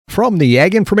From the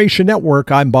Ag Information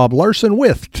Network, I'm Bob Larson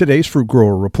with today's Fruit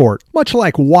Grower Report. Much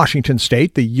like Washington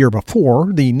State the year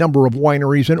before, the number of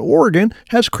wineries in Oregon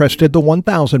has crested the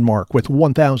 1,000 mark, with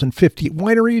 1,050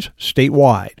 wineries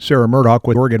statewide. Sarah Murdoch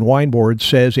with Oregon Wine Board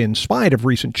says in spite of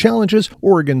recent challenges,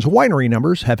 Oregon's winery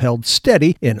numbers have held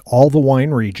steady in all the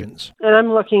wine regions. And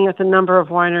I'm looking at the number of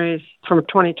wineries from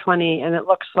 2020, and it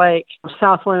looks like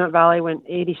South Willamette Valley went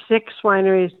 86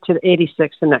 wineries to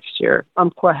 86 the next year.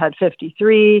 Umpqua had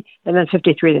 53, and then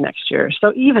 53 the next year.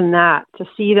 So even that, to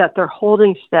see that they're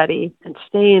holding steady and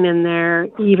staying in there,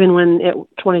 even when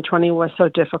 2020 was so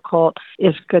difficult,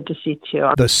 is good to see too.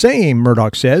 The same,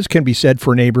 Murdoch says, can be said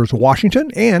for neighbors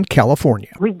Washington and California.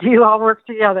 We do all work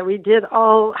together. We did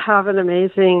all have an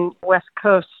amazing West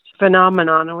Coast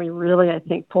phenomenon, and we really, I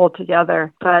think, pulled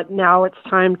together. But now it's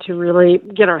time to really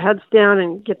get our heads down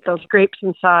and get those grapes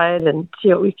inside and see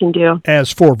what we can do.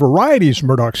 As for varieties,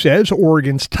 Murdoch says,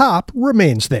 Oregon's top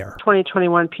remains there.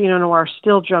 2021 Pinot Noir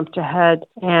still jumped ahead,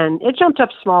 and it jumped up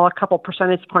small, a couple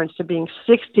percentage points to being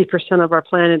 60% of our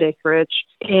planted acreage.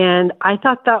 And I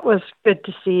thought that was good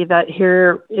to see that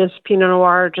here is Pinot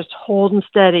Noir just holding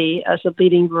steady as a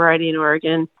leading variety in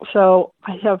Oregon. So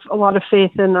I have a lot of faith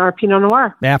in our Pinot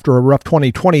Noir. After a rough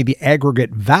 2020, the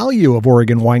aggregate value of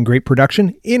Oregon wine grape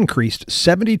production increased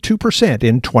 72%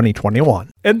 in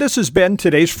 2021. And this has been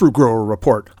today's Fruit Grower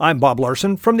Report. I'm Bob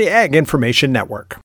Larson from the Ag Information Network.